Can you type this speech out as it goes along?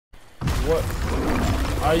What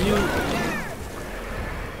are you?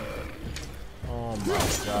 Oh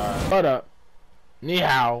my god. What up? Ni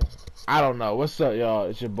hao. I don't know. What's up, y'all?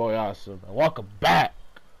 It's your boy Awesome. And welcome back.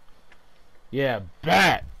 Yeah,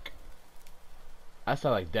 back. I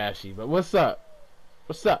sound like Dashy, but what's up?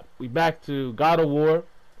 What's up? We back to God of War.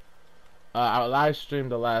 I live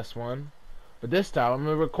streamed the last one, but this time I'm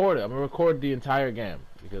gonna record it. I'm gonna record the entire game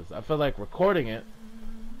because I feel like recording it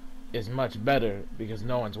is much better because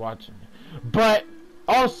no one's watching. But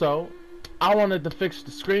also, I wanted to fix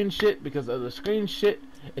the screen shit because the screen shit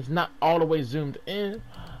is not all the way zoomed in.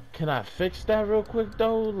 Can I fix that real quick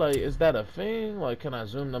though? Like, is that a thing? Like, can I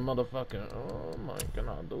zoom the motherfucking? Oh, like, can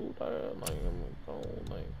I do that? Like, oh,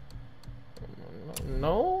 like,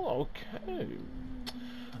 no, okay.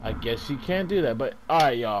 I guess you can't do that. But all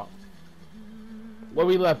right, y'all. Where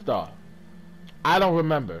we left off, I don't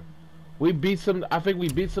remember. We beat some. I think we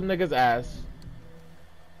beat some niggas' ass.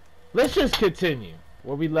 Let's just continue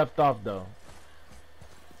where we left off, though.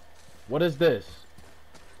 What is this?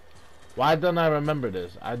 Why don't I remember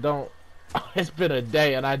this? I don't. It's been a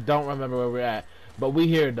day and I don't remember where we're at. But we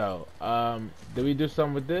here though. Did we do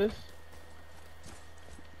something with this?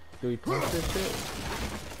 Do we punch this shit?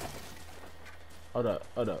 Hold up,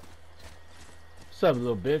 hold up. What's up,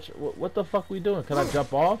 little bitch? What the fuck we doing? Can I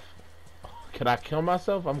jump off? Can I kill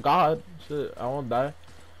myself? I'm God. Shit, I won't die.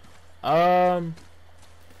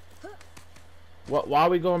 Why are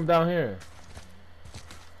we going down here?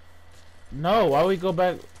 No, why we go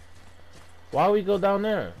back? Why we go down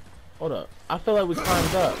there? Hold up. I feel like we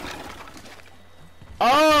climbed up.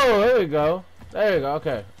 Oh, there we go. There you go.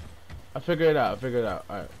 Okay. I figured it out. I figured it out.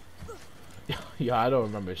 Alright. Yo, I don't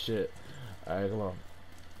remember shit. Alright, come on.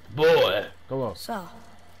 Boy! Come on. So,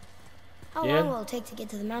 how long will it take to get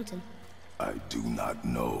to the mountain? I do not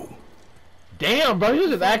know. Damn, bro, you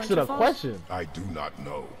just asking a question. I do not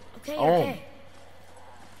know. Okay, Oh. okay.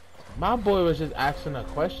 My boy was just asking a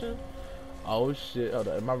question? Oh shit. Hold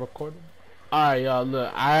up. Am I recording? Alright, y'all,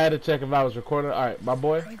 look. I had to check if I was recording. Alright, my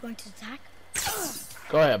boy. Are we going to attack?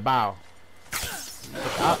 Go ahead, bow.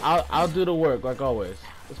 I'll do the work like always.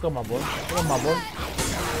 Let's go, my boy. Come on, my boy.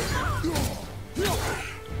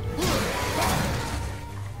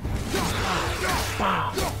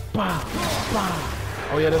 Bow, bow, bow.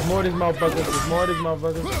 Oh yeah, there's more of these motherfuckers. There's more of these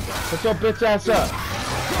motherfuckers. Put your bitch ass up.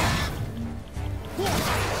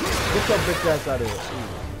 Get your bitch ass out of here.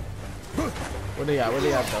 Where they at? Where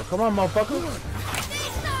they at though? Come on, motherfucker.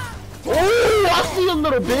 Oh, I see you,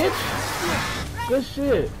 little bitch. Good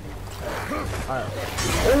shit. Alright.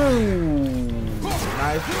 Ooh.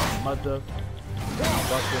 Nice. Mother.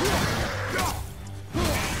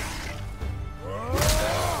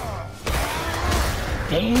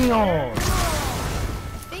 Damn.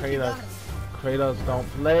 Kratos don't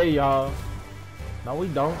play, y'all. No, we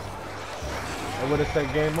don't. I would have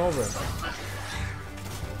said game over.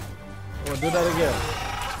 Come on, do that again.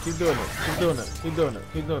 Keep doing it. Keep doing it. Keep doing it.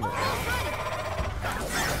 Keep doing it.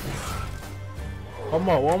 One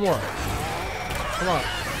more. One more. Come on.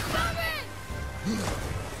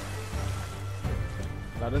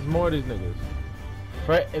 Now there's more of these niggas.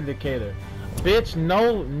 Threat indicator. Bitch,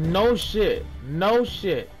 no shit. No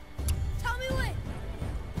shit. Tell me when.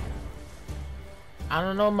 I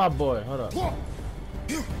don't know, my boy. Hold up.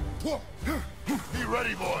 Be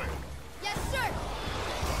ready, boy. Yes, sir.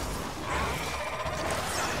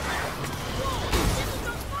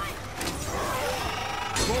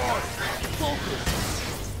 Boy, focus.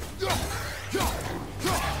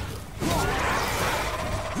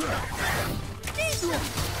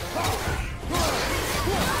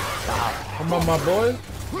 Come on, my boy.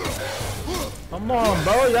 Come on,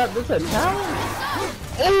 bro. Yeah, this a challenge.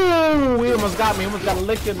 Oh, he almost got me. He almost got a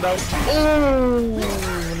licking though.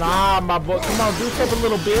 Oh, nah, my boy. Come on, do something,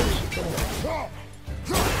 little bitch.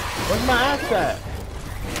 Where's my axe at?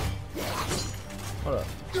 Hold up.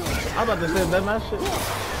 I'm about to say that my shit.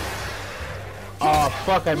 Oh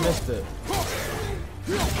fuck, I missed it.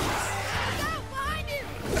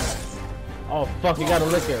 Oh fuck, you gotta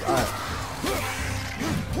lick it. Alright.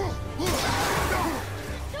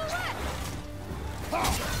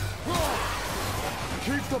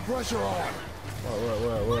 Keep the pressure on.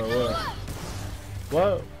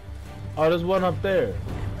 What? Oh, there's one up there.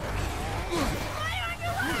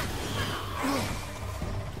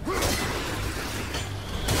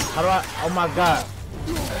 How do I? Oh my god.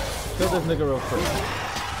 Kill this nigga real quick.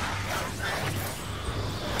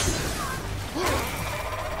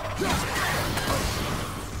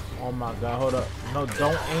 Oh my god, hold up. No,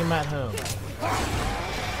 don't aim at him.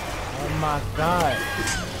 Oh my god.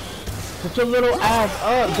 Put your little ass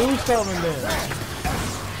up. Do something then.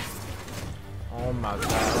 Oh my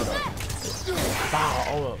god, hold up. Bow,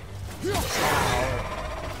 hold up.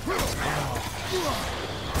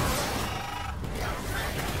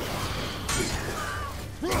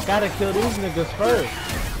 Gotta kill these niggas first.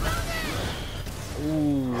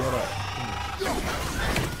 Ooh, what up?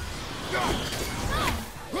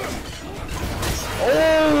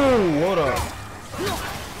 Oh, what up?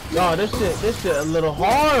 Yo, this shit a little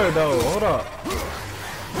hard though. Hold up.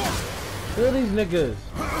 Kill these niggas.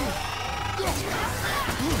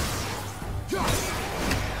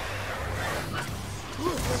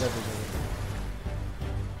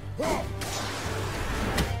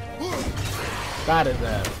 Got his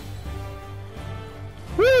ass.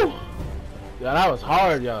 Woo! Yeah, that was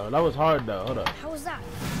hard, yo. That was hard though. Hold up. How was that?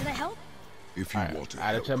 Did I help? If you want to I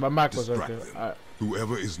had to help, check my mic was distract okay. them.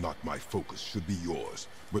 Whoever is not my focus should be yours,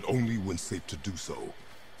 but only when safe to do so.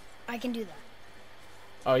 I can do that.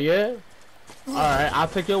 Oh yeah? Alright, I'll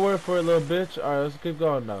take your word for it, little bitch. Alright, let's keep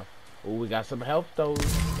going though. Ooh, we got some health though.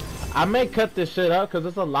 I may cut this shit up because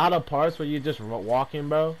there's a lot of parts where you're just walking,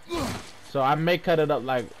 bro. So I may cut it up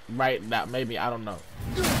like right now, maybe, I don't know.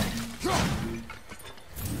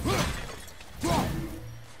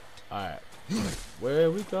 Alright. Where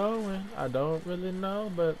are we going? I don't really know,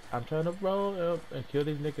 but I'm trying to roll up and kill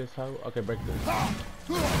these niggas. How? Okay, break this.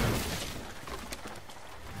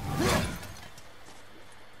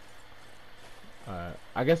 Alright.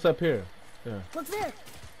 I guess up here. Yeah. Look there.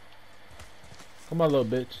 Come on, little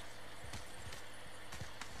bitch.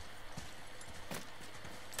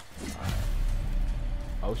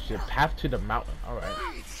 Oh shit, path to the mountain. Alright.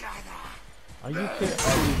 Are you kidding?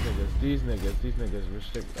 Oh, these niggas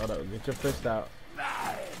restrict. Hold up, get your fist out.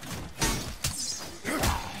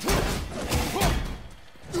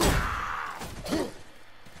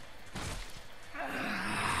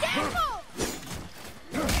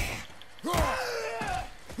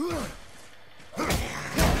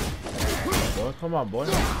 Boy, come on, boy.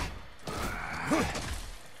 Get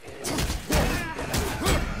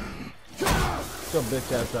your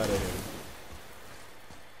bitch ass out of here.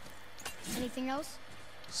 Anything else?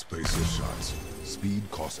 Spacer shots. Speed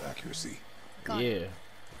costs accuracy. Got it. Yeah.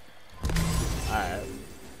 Alright.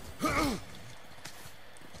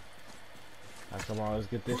 Alright, come on, let's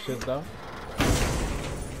get this shit though.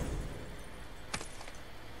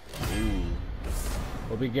 Ooh.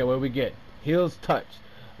 What we get? Heels touch.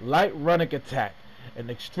 Light running attack. An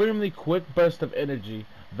extremely quick burst of energy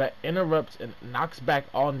that interrupts and knocks back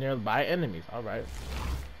all nearby enemies. Alright.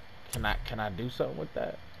 Can I do something with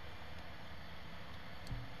that?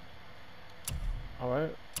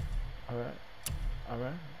 Alright.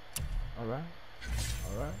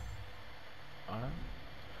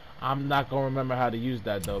 I'm not gonna remember how to use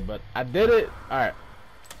that though, but I did it. Alright,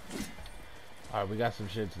 we got some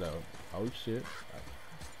shits though. Oh shit.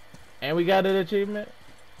 And we got an achievement.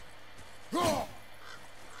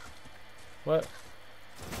 What?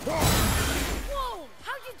 Whoa!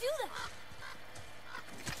 How'd you do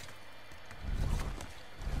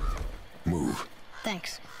that? Move.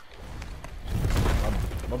 Thanks.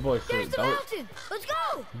 My boy There's said, the don't. mountain! Let's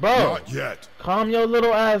go! Bro, Not yet. calm your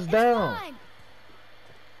little ass It's down. fine.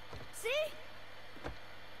 See?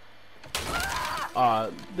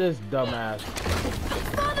 This dumbass.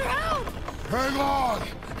 Father, help! Hang on.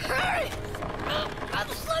 Hurry! I'm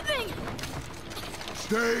slipping!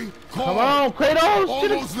 Stay calm. Come on, Kratos.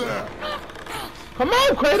 Almost there. Come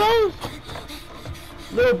on, Kratos.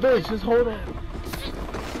 Little bitch, just hold on.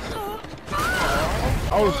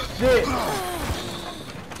 Oh shit.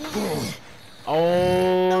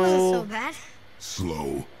 That wasn't so Oh. bad.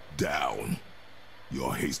 Slow down.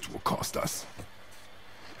 Your haste will cost us.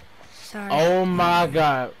 Sorry. Oh my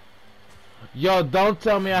god. Yo, don't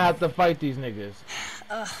tell me I have to fight these niggas.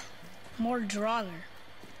 More Draugr.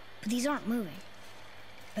 But these aren't moving.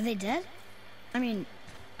 Are they dead? I mean,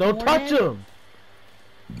 Don't More touch dead? them.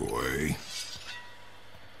 Boy.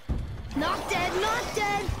 not dead, not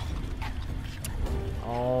dead!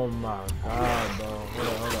 Oh my god, bro.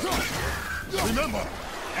 Hold up. Remember,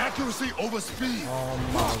 accuracy over speed. Oh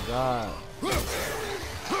my god.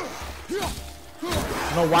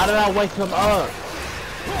 No, why did I wake him up?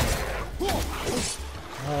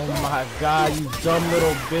 Oh my god, you dumb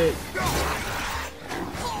little bitch.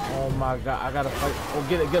 Oh my god, I gotta fight. Oh,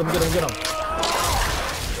 get him.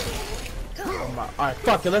 Oh my. Alright,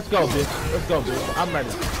 fuck it, let's go, bitch. I'm ready.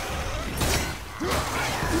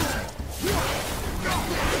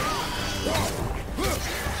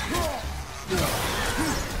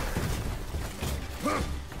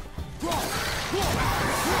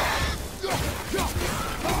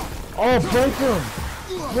 Oh,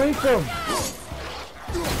 break him!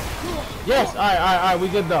 Yes, alright, we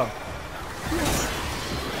good though.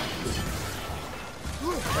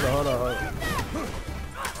 Hold on.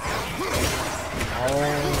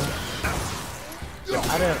 Oh.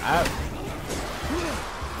 I didn't.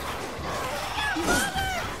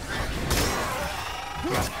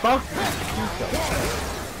 Fuck.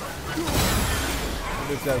 Get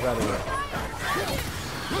this ass out of here.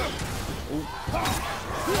 Ooh.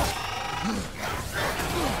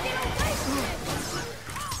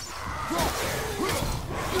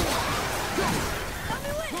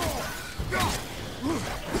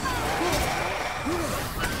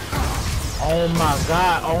 Oh my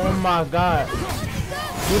god, oh my god.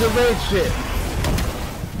 Do the raid shit.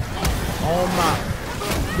 Oh my.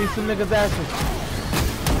 Beat some niggas' asses.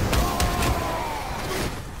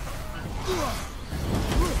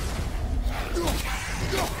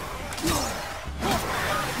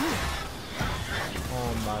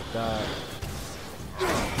 Oh my god.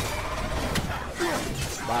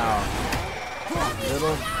 Wow.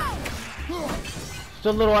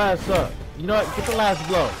 Still little ass up. You know what? Get the last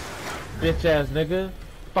blow. Bitch ass nigga.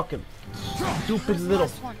 Fucking stupid little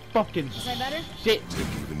fucking shit. Take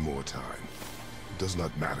even more time. It does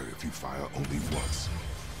not matter if you fire only once.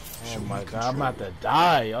 Oh my god, I'm about to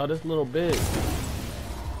die, yo. This little bitch.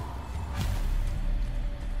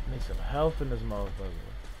 Need some health in this motherfucker.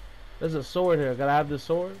 There's a sword here. Gotta have this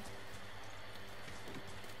sword?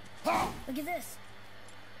 Look at this.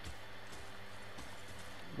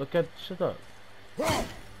 Look at shut up.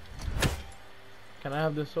 Can I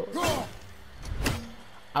have this sword?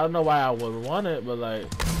 I don't know why I would want it, but like,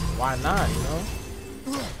 why not, you know?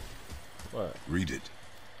 What? Read it.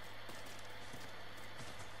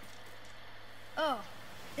 Oh,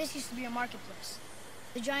 this used to be a marketplace.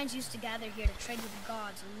 The giants used to gather here to trade with the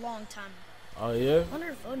gods a long time ago. Oh yeah? I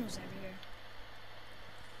wonder if Odin was ever here.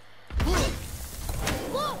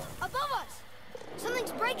 Whoa! Above us!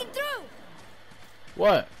 Something's breaking through!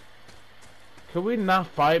 What? Can we not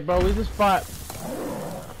fight, bro? We just fought.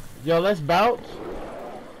 Yo, let's bounce.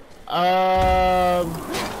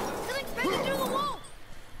 Something's breaking through the wall!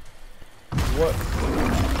 What?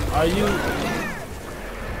 Are you?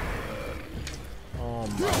 Oh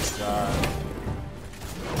my god.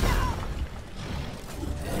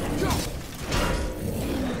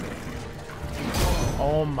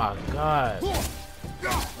 Oh my god.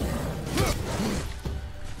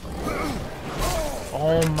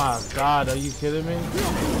 Oh my god, are you kidding me?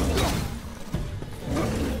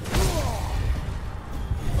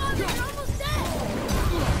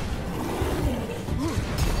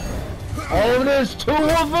 Oh, there's two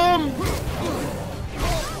of them?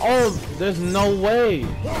 Oh, there's no way.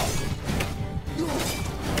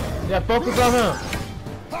 Yeah, focus on him.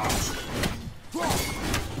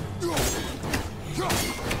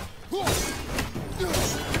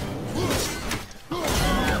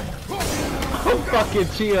 I'm fucking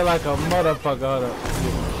cheating like a motherfucker.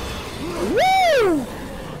 Woo!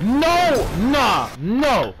 No! Nah!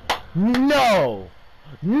 No! No!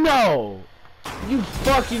 No! You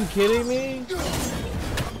fucking kidding me?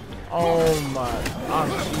 Oh my! I'm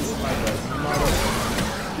cheating like a motherfucker.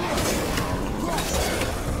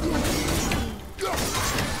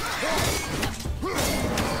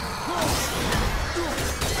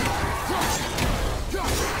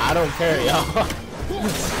 I don't care, y'all.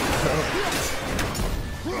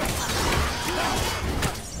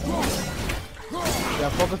 Yeah,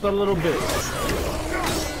 focus a little bit.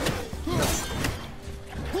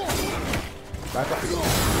 Back up.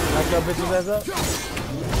 Back your bitches ass up.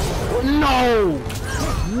 No!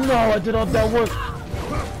 No, I did all that work.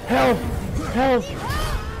 Health! Health!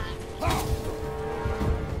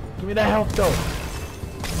 Give me that health though.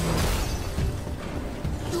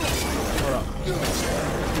 Hold up.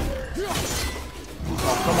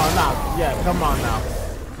 Oh, come on now. Yeah, come on now.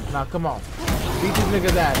 Now, come on. Beat these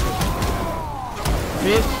niggas' asses.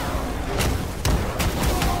 Bitch.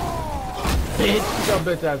 Bitch. Get your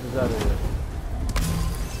bitch asses out of here.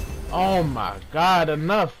 Oh my god,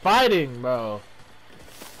 enough fighting, bro.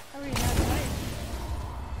 Hurry, not fighting.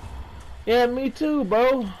 Yeah, me too,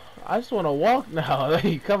 bro. I just want to walk now.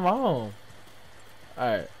 Like, come on.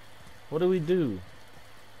 Alright. What do we do?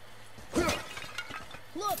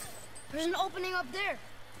 Look, there's an opening up there.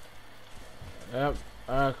 Yep.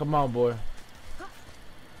 Alright, come on, boy.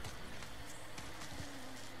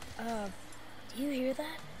 Do you hear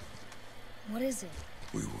that? What is it?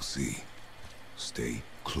 We will see. Stay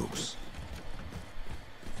close.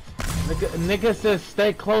 Nigga says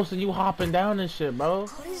stay close and you hopping down and shit, bro.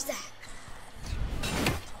 What is that?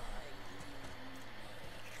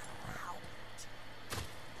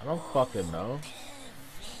 I don't fucking know.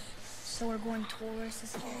 So we're going towards the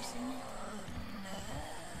scary signal?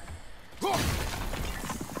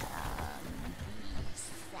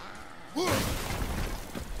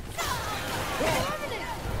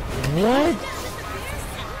 What?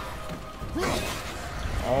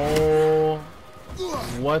 Oh,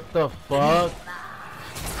 what the fuck?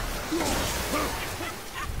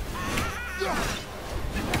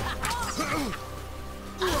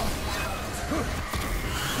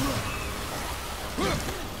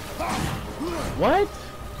 What?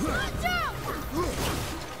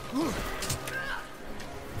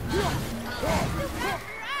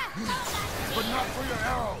 But not for your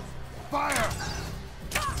arrows! Fire!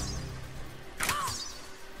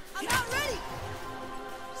 I'm not ready.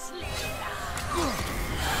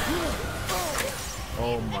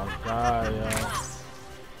 Oh my god, yo.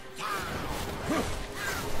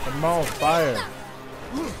 Come on, fire.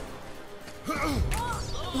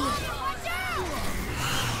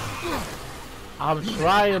 I'm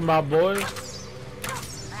trying, my boy.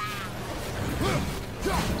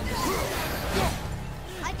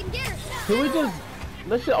 I can get her. Can we just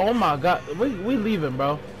let's just, oh my god, we leaving,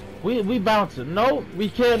 bro. We bouncing. No, we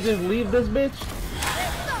can't just leave this bitch.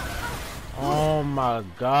 Oh my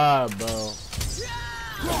god, bro.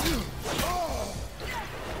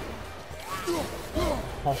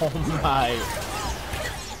 Oh my.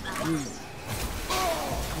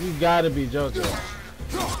 You gotta be joking.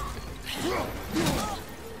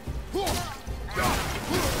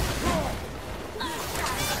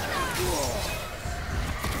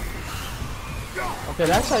 Okay,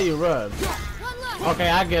 that's how you run. Okay,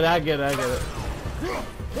 I get it.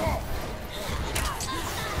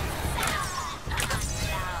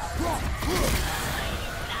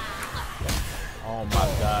 Oh my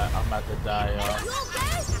god, I'm about to die, y'all.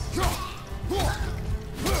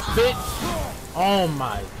 Bitch! Oh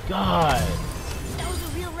my god! That was a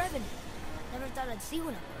real revenant. Never thought I'd see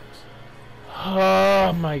one of those.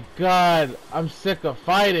 Oh my god, I'm sick of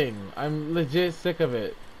fighting. I'm legit sick of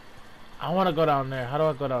it. I want to go down there. How do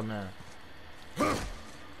I go down there?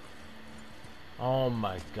 Oh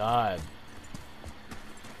my god.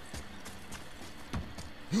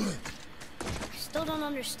 I still don't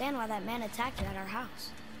understand why that man attacked you at our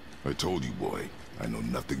house. I told you, boy. I know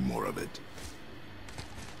nothing more of it.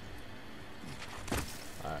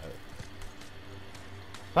 Alright.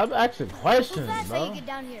 Stop asking questions, How fast bro. how you get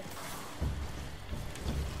down here?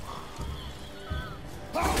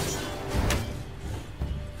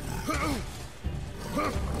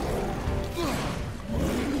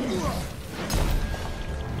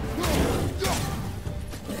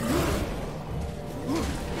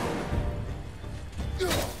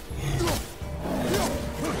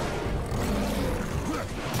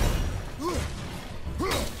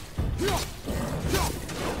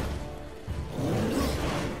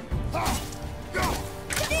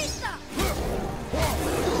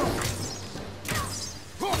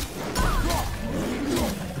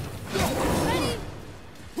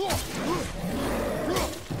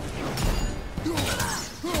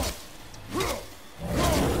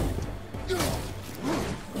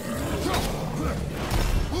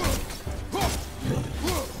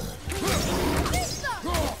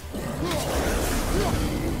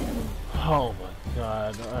 Oh my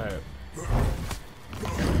god. Alright.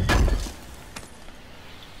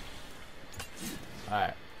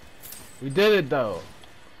 Alright. We did it though.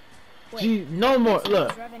 Wait, Gee, no more.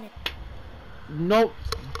 Look. Revenant.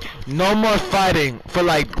 No more fighting for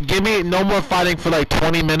like, give me no more fighting for like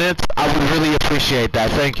 20 minutes. I would really appreciate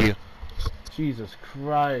that. Thank you. Jesus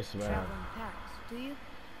Christ, man. Traveling past, do you?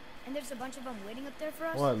 And there's a bunch of them waiting up there for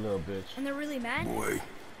us? What little bitch. And they're really mad? Boy.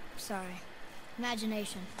 Sorry.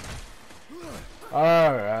 Imagination.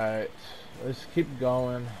 Alright. Let's keep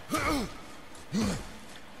going.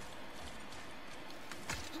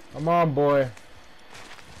 Come on, boy.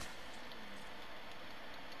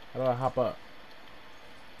 How do I hop up?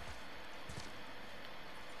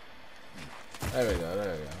 There we go,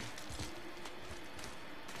 there we go.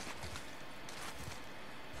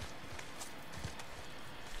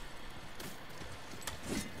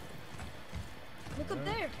 Look up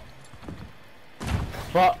there.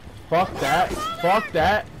 Fuck that. Fuck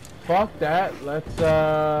that. Fuck that. Let's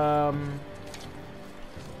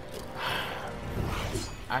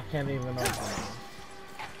I can't even open it.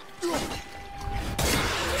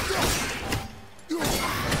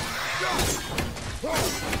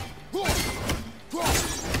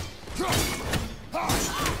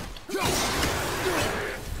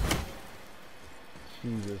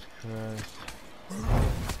 Jesus Christ.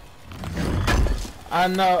 I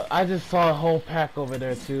know, I just saw a whole pack over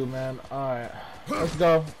there too, man. Alright. Let's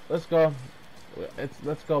go. Let's go.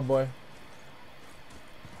 Let's go, boy.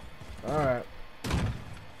 Alright.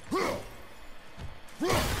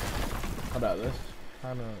 How about this?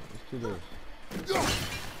 kinda, let's do this.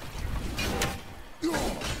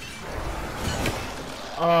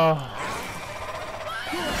 Oh.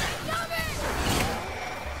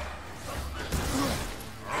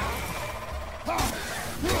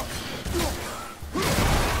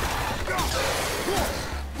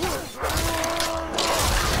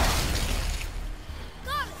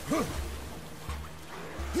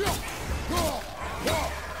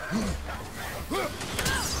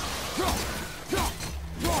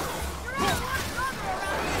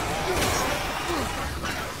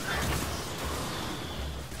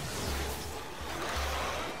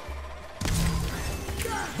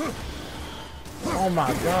 Oh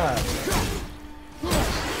my god.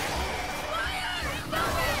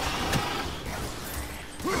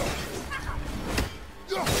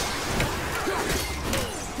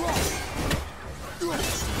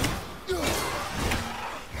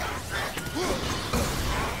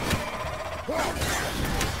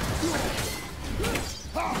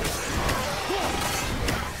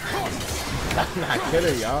 I'm not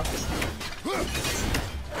kidding, y'all. Look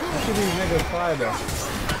at these niggas fly though.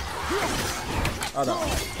 Oh no.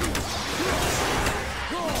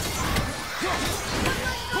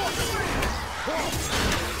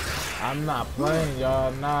 I'm not playing,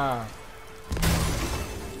 y'all. Nah.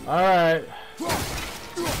 Alright.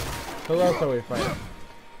 Who else are we fighting?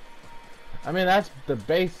 I mean, that's the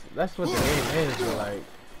base. That's what the game is. But like,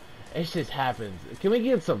 it just happens. Can we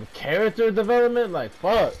get some character development? Like,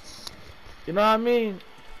 fuck. You know what I mean?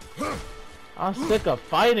 I'm sick of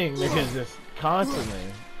fighting niggas just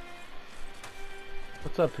constantly.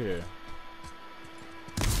 What's up here?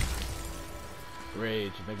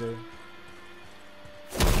 Rage, nigga.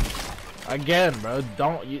 Again, bro.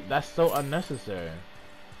 Don't you? That's so unnecessary.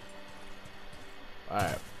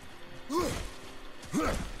 Alright.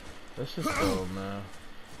 Let's just go, man.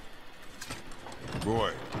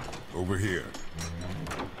 Boy, over here.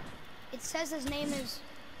 It says his name is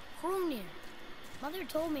Hrungnir. Mother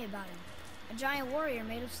told me about him. A giant warrior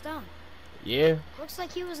made of stone. Yeah. Looks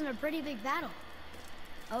like he was in a pretty big battle.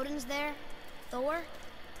 Odin's there, Thor,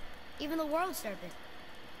 even the world serpent.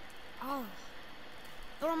 Oh,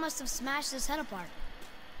 Thor must have smashed his head apart.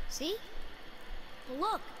 See? But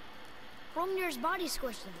look, Hrungnir's body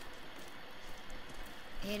squished him.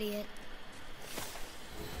 Idiot.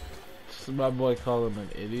 So my boy call him an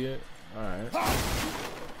idiot. All right.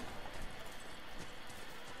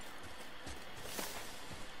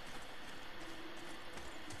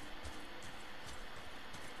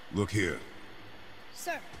 Look here.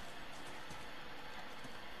 Sir.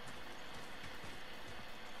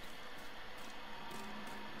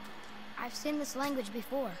 I've seen this language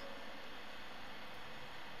before.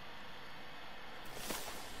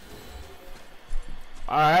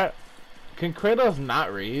 Alright. Can Kratos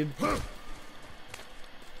not read?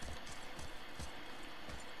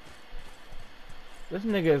 This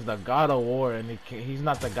nigga is the god of war and he's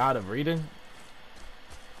not the god of reading?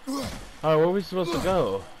 Alright, where are we supposed to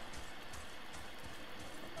go?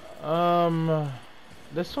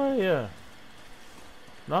 This way? Yeah.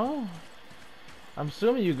 No? I'm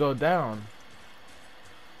assuming you go down.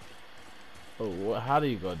 Oh, how do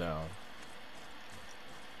you go down?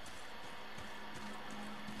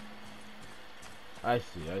 I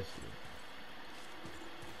see, I see.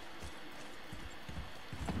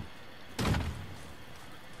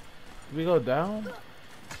 Did we go down?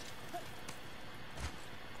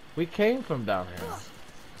 We came from down here.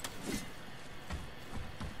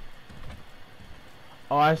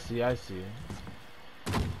 Oh, I see, I see.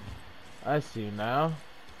 I see now.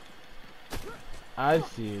 I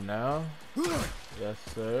see now. Yes,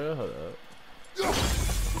 sir. Hold up.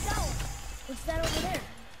 What's that over there?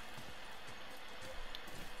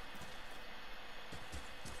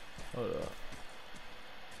 Hold up.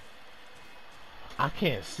 I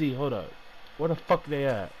can't see. Hold up. Where the fuck they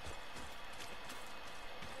at?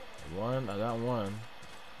 One. I got one.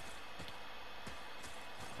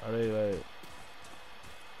 Are they like?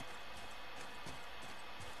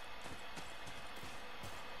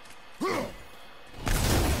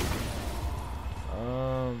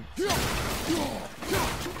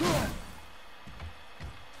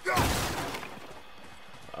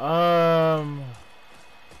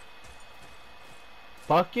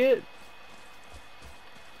 Bucket?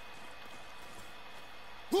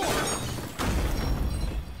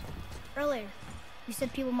 Earlier, you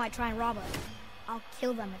said people might try and rob us. I'll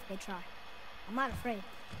kill them if they try. I'm not afraid.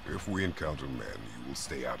 If we encounter men, you will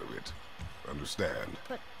stay out of it. Understand?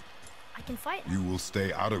 But I can fight. You will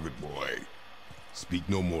stay out of it, boy. Speak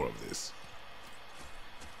no more of this.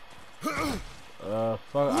 Fuck,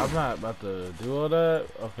 I'm not about to do all that.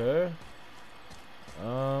 Okay.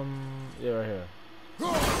 Yeah, right here.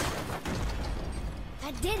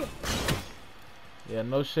 That did it. Yeah,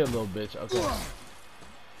 no shit, little bitch. Okay.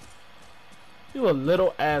 You a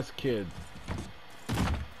little ass kid.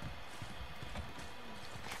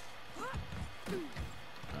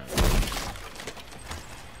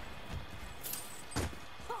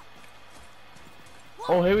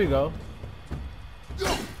 Oh, here we go.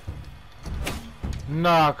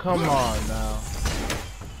 Nah, come on now.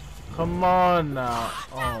 Come on now.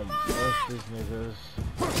 What's these niggas?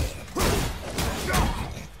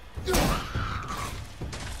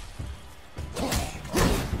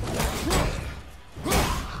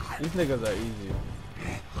 These niggas are easy.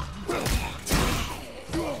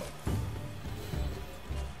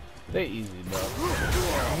 They easy, bro.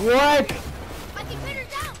 What? I can pin her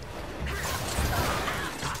down.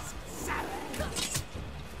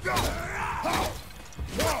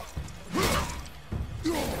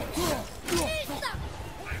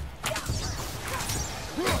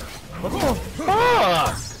 What the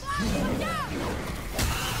fuck?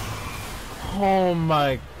 Oh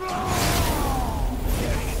my.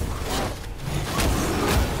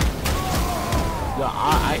 Yo,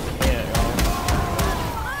 I can't, yo.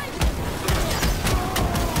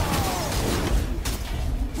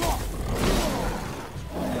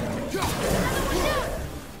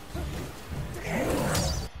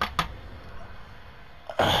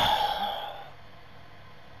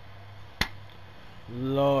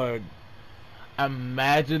 Lord,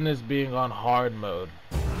 imagine this being on hard mode.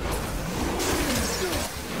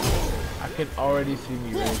 I can already see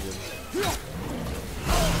me raging.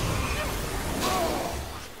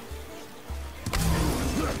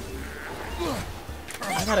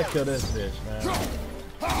 I gotta kill this bitch, man.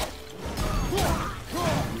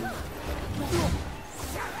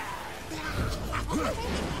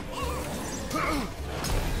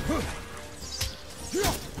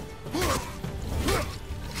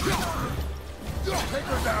 Take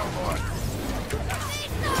her down, boy.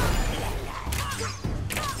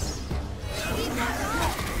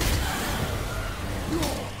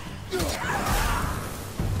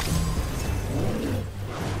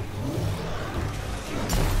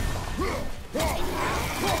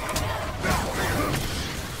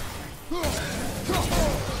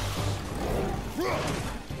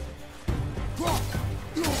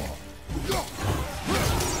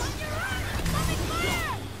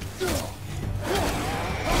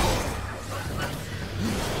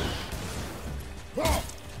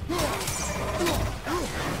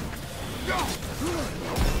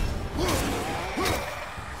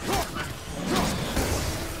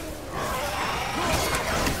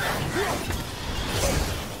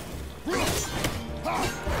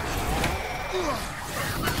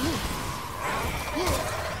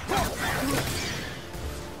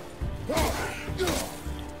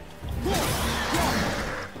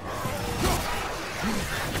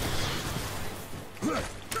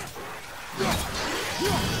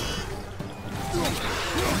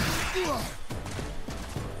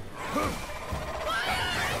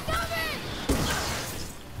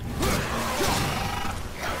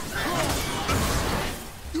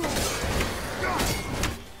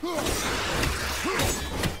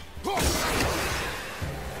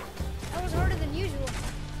 That was harder than usual,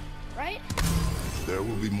 right? There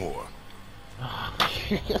will be more.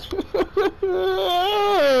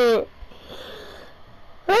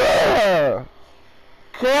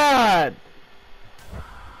 God.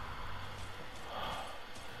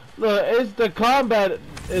 Look, it's the combat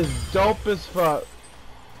is dope as fuck,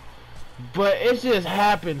 but it just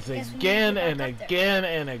happens again and again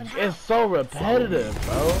and again. It's so repetitive,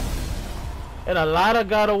 bro. And a lot of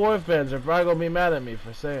God of War fans are probably gonna be mad at me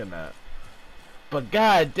for saying that. But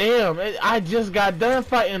god damn, I just got done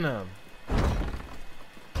fighting them.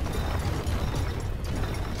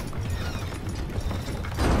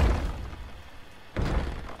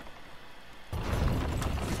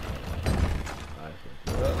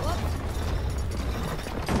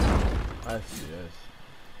 I see this.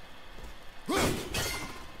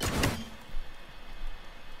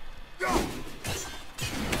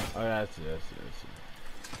 Oh yeah, I see, I see, I see.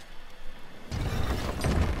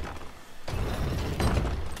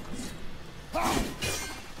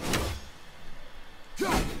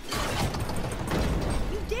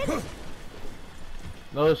 You did it!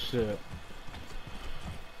 No shit.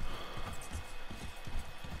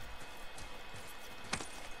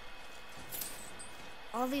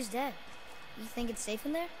 All these dead. You think it's safe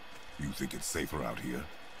in there? You think it's safer out here?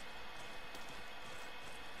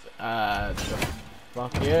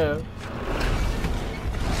 Fuck yeah.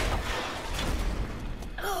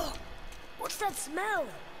 What's that smell?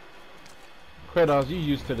 Kratos, you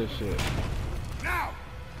used to this shit. Now!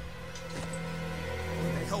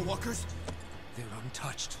 Are they Hellwalkers? They're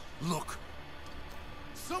untouched. Look.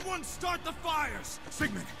 Someone start the fires!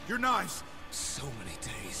 Sigmund, your knives! So many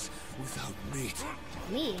days without meat.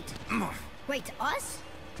 Meat? Wait, us?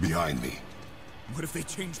 Behind me. What if they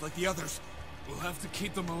change like the others? We'll have to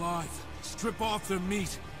keep them alive. Strip off their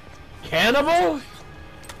meat. Cannibal?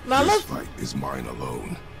 Now This let's fight is mine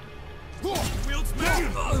alone. Wields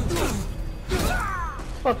magic!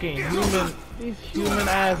 fucking human, these human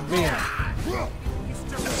ass beings. He's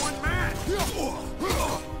just one man!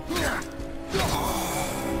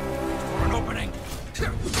 For an opening!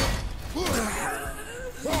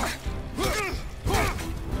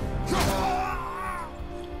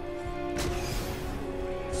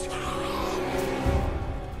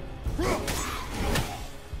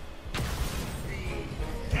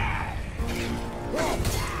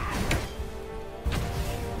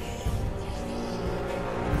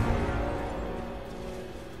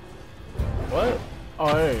 What?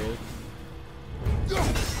 Oh, there he is.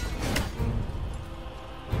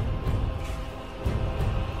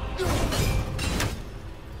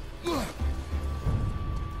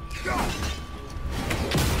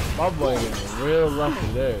 My boy getting real lucky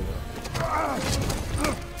there. Father,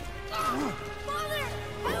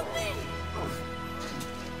 help me!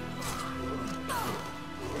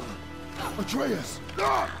 Atreus!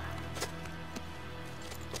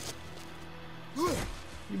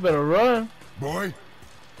 You better run. Boy?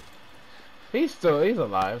 He's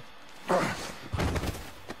alive.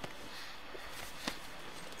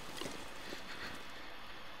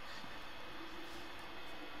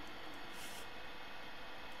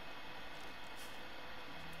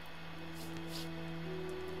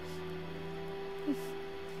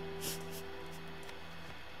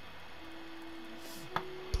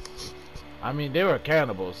 I mean, they were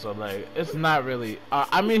cannibals, so like, it's not really.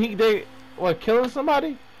 I mean, they killing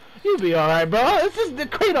somebody? You be alright, bro. It's just the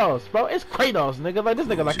Kratos, bro. It's Kratos, nigga. Like, this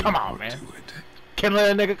nigga, like, come on, man. Killing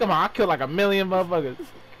a nigga, come on. I killed like 1 million motherfuckers.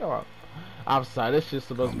 Come on. I'm sorry, this shit's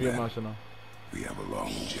supposed to be emotional. We have a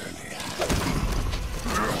long journey.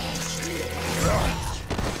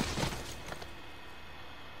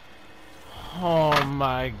 Oh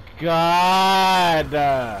my god.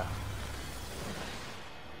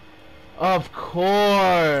 Of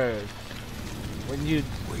course. When you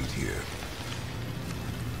Wait here.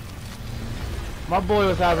 My boy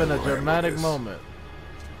was having a dramatic moment.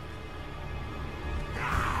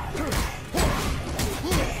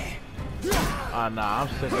 Ah, nah, I'm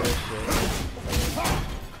sick of this shit.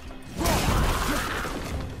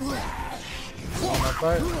 Wanna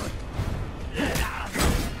fight?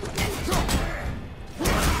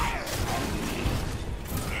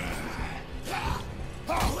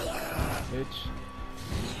 Bitch.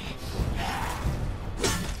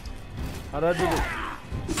 How'd I do this?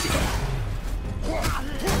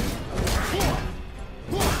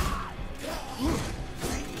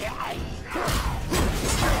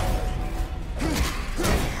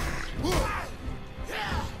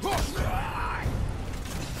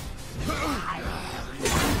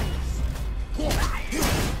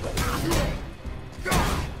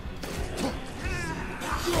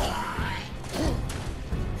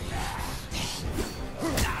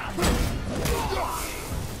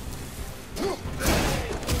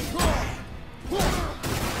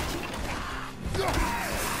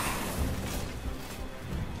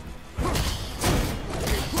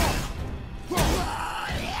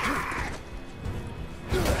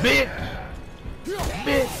 Bitch!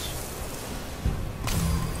 Bitch!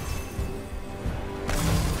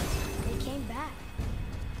 They came back.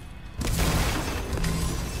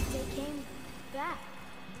 They came back.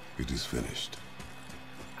 It is finished.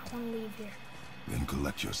 I want to leave here. Then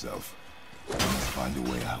collect yourself. We must find a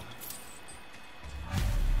way out.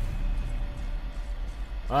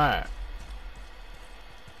 Alright.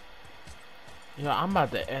 Yo, I'm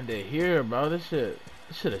about to end it here, bro. This shit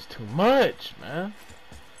is too much, man.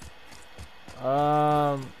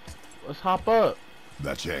 Let's hop up.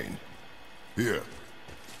 That chain. Here.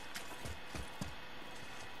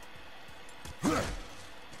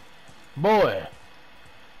 Boy.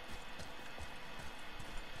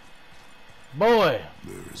 Boy.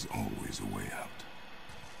 There is always a way out.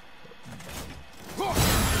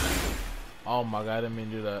 Oh my god, I didn't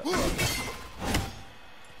mean to do that.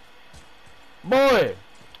 Boy!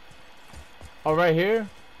 Oh, right here?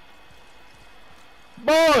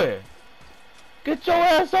 Boy! Get your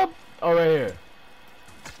ass up! Oh, right here.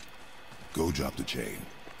 Go drop the chain.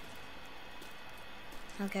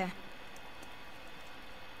 Okay.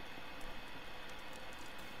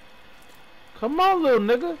 Come on, little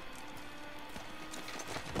nigga.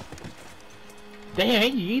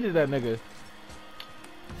 Damn, he yeeted that nigga.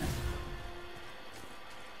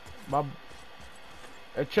 My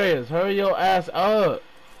Atreus, hurry your ass up.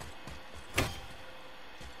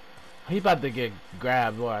 He about to get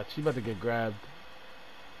grabbed, watch. He about to get grabbed.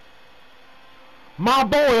 My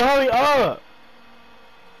boy, hurry up!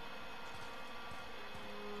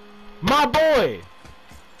 My boy!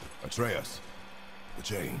 Atreus, the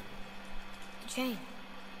chain. The chain.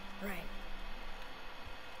 Right.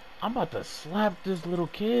 I'm about to slap this little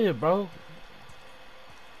kid, bro.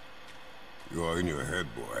 You are in your head,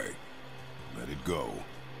 boy. Let it go.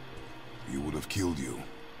 He would have killed you.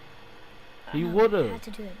 He would I have. had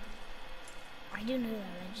to do it. I do know that.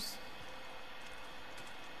 I just...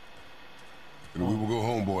 And we will go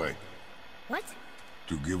home, boy. What?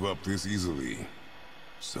 To give up this easily.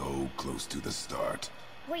 So close to the start.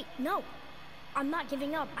 Wait, no. I'm not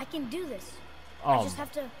giving up. I can do this. I just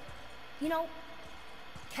have to, you know,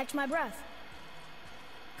 catch my breath.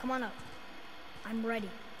 Come on up. I'm ready.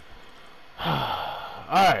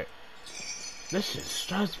 Alright. This shit's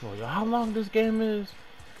stressful, yo. How long this game is?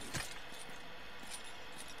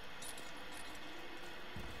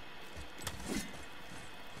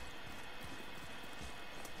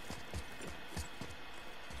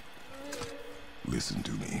 Listen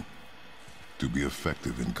to me. To be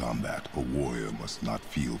effective in combat, a warrior must not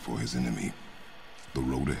feel for his enemy. The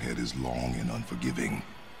road ahead is long and unforgiving.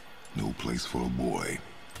 No place for a boy.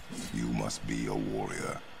 You must be a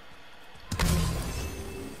warrior.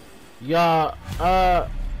 Yeah,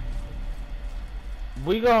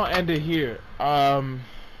 we gonna end it here. God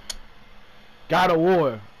of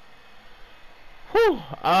War. Whew.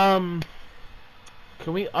 Can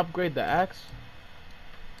we upgrade the axe?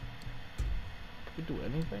 Can we do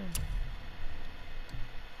anything?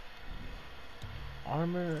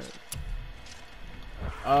 Armor.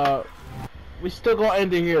 We still gonna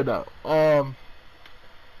end it here though.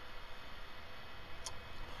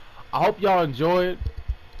 I hope y'all enjoyed.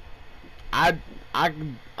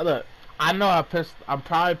 Look, I know I'm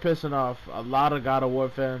probably pissing off a lot of God of War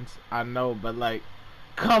fans. I know, but like,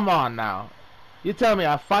 come on now. You tell me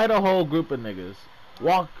I fight a whole group of niggas,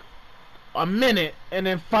 walk a minute, and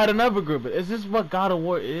then fight another group. Is this what God of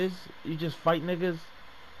War is? You just fight niggas?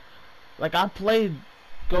 Like, I played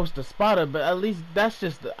Ghost of Sparta, but at least that's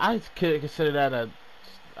just, I could consider that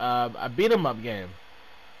a beat 'em up game.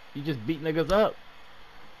 You just beat niggas up.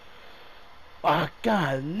 Oh,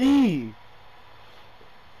 golly.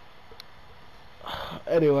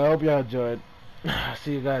 Anyway, I hope y'all enjoyed.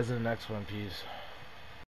 See you guys in the next one. Peace.